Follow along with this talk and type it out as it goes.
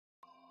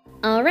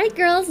Alright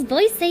girls,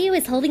 Voiceiyuu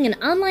is holding an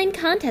online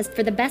contest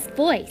for the best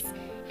voice.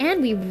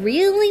 And we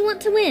really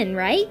want to win,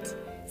 right?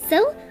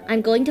 So,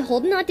 I'm going to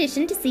hold an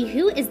audition to see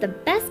who is the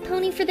best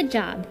pony for the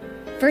job.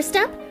 First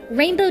up,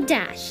 Rainbow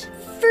Dash.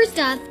 First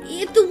off,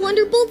 if the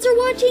Wonderbolts are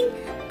watching,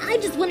 I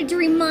just wanted to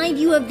remind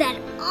you of that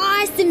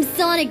awesome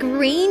sonic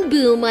rain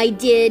boom I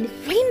did.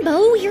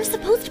 Rainbow, you're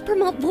supposed to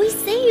promote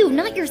Voiceiyuu,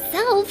 not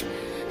yourself.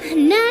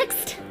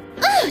 Next.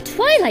 Oh,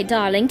 Twilight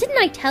darling, didn't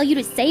I tell you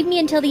to save me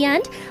until the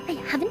end? I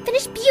haven't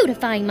finished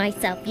beautifying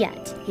myself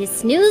yet. You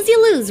snooze,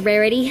 you lose,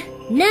 Rarity.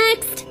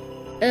 Next.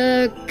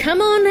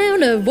 Come on down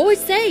to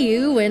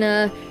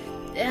Voiceiyuu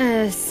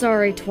and,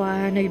 sorry,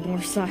 Twi, I need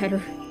more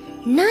cider.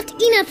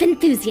 Not enough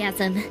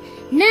enthusiasm.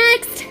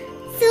 Next.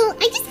 So,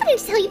 I just wanted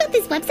to tell you about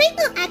this website.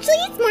 Well, actually,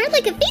 it's more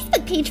like a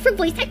Facebook page for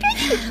voice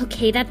actors.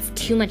 Okay, that's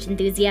too much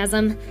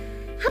enthusiasm.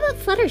 How about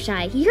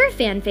Fluttershy? You're a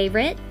fan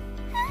favorite.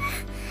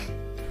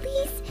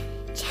 Please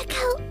check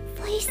out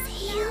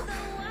Voiceiyuu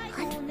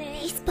on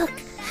Facebook.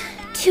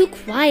 Too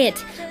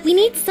quiet. We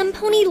need some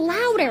pony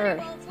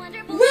louder.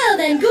 Well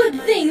then, good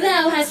thing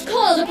thou hast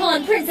called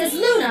upon Princess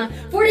Luna,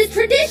 for it is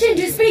tradition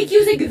to speak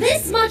using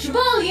this much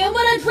volume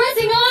when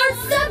addressing our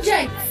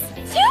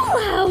subjects! Too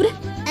loud!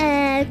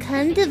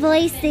 Come to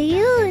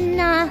Voiceiyuu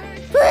and,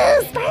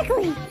 woo,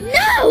 sparkly!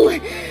 No!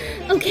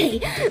 Okay,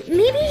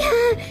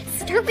 maybe,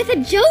 start with a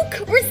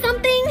joke or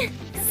something?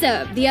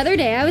 So, the other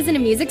day I was in a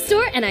music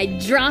store and I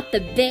dropped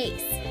the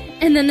bass.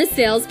 And then the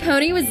sales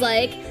pony was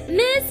like,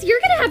 Miss, you're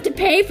gonna have to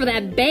pay for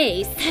that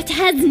bass. That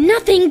has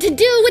nothing to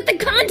do with the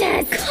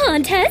contest!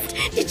 Contest?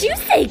 Did you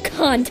say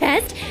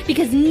contest?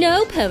 Because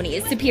no pony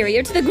is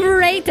superior to the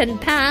great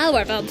and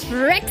powerful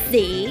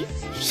Trixie.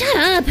 Shut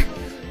up!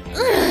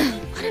 Ugh,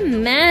 what a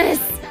mess.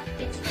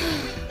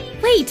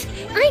 Wait,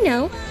 I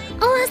know.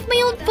 I'll ask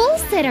my old bull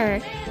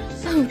sitter.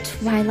 Oh,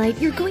 Twilight,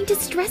 you're going to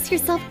stress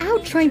yourself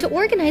out trying to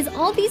organize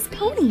all these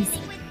ponies.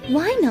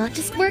 Why not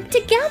just work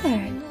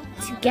together?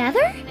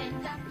 Together?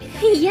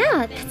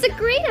 Yeah, that's a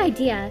great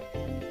idea.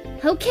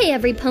 Okay,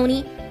 every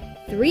pony.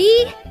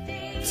 3,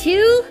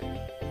 2,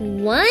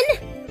 1.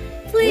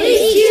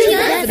 Please choose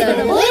us for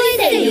the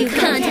Voiceiyuu